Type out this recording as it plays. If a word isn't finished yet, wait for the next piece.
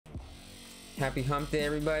Happy hump day,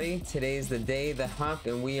 everybody. Today is the day, the hump,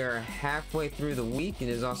 and we are halfway through the week. It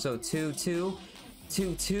is also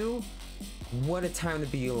 2/2/22. What a time to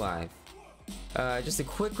be alive. Just a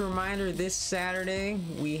quick reminder, this Saturday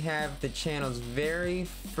we have the channel's very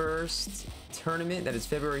first tournament. That is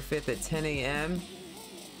February 5th at 10 a.m.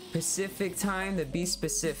 Pacific time, to be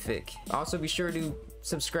specific. Also be sure to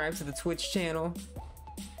subscribe to the Twitch channel,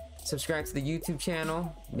 subscribe to the YouTube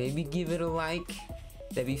channel, maybe give it a like.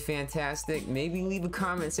 That'd be fantastic. Maybe leave a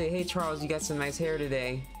comment, say, hey Charles, you got some nice hair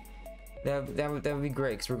today. That would be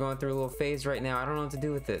great, because we're going through a little phase right now. I don't know what to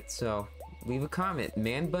do with it, so leave a comment.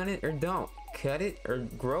 Man bun it or don't. Cut it or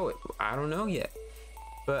grow it. I don't know yet.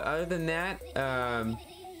 But other than that,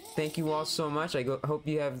 thank you all so much. I hope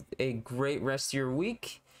you have a great rest of your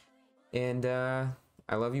week. And I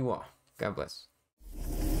love you all. God bless.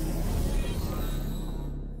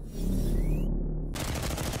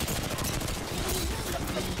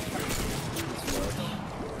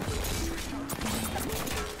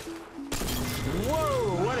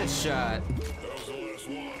 Whoa, what a shot.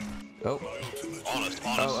 Oh. Honest.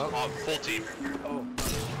 Full team. Oh.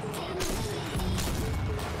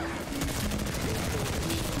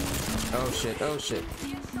 Oh shit.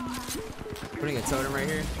 Putting a totem right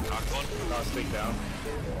here. Knock one. Speak down.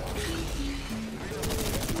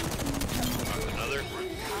 Knock another.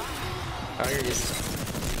 Oh, here it is.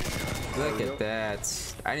 Look at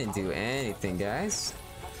that. I didn't do anything, guys.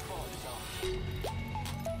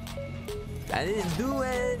 I didn't do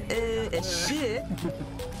it. Shit.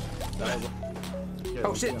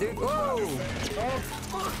 Oh shit, dude. Whoa! Oh.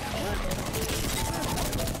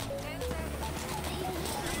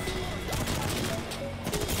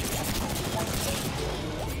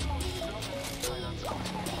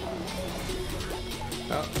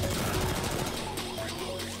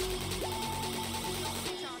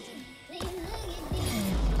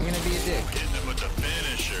 I'm gonna be a dick. Hitting him with the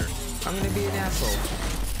finisher. I'm gonna be an asshole.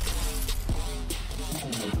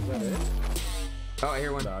 Is that it? Oh, I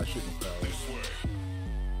hear one. Nah, I shouldn't probably.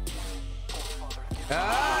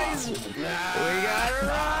 Nice! We got her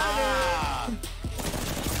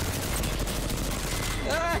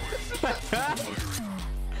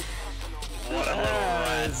What a little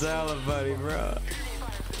ride. It's hella funny, bro.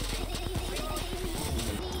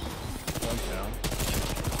 One down.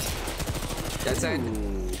 That's it.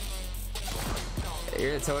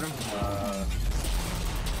 You're the totem?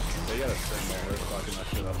 They got a string there. They're fucking that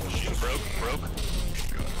shit up. She broke.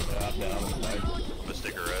 Yeah, I'm down in the back. I'm a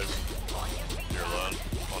sticker res. You're alone.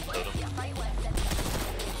 On totem.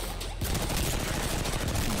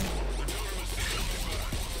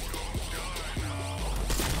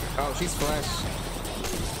 Oh, she's flesh.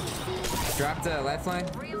 Dropped a lifeline.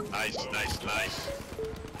 Nice.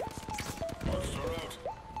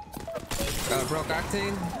 Broke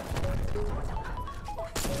Octane.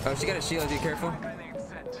 Oh, she got a shield, be careful.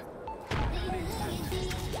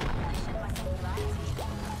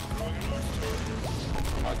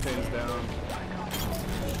 Octane's down.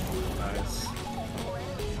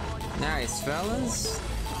 Nice, fellas.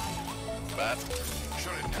 Bat.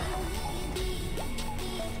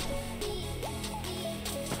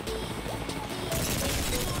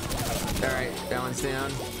 Alright, that one's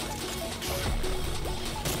down.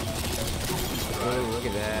 Oh, look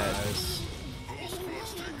at that. Nice.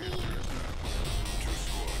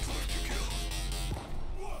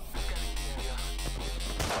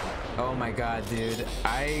 Oh my god, dude.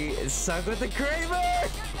 I suck with the Kramer!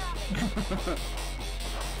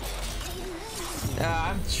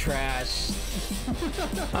 I'm trash.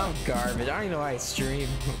 I'm garbage. I don't even know why I stream.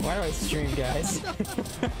 Why do I stream, guys?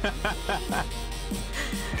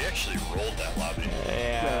 We actually rolled that lobby.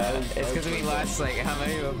 Yeah, it's because we lost like how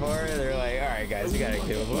many before? They're like, alright guys, we gotta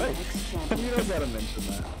kill what? You know how to mention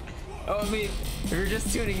that. Oh, I mean, if you're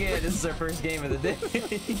just tuning in, this is our first game of the day.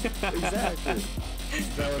 Exactly.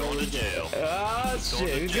 Going to jail. Oh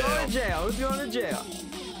shit, who's going to jail? Who's going to jail?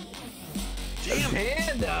 Damn.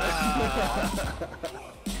 Panda!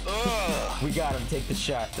 Ugh. We got him, take the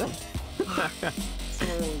shot. So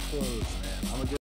close, man. I'm a good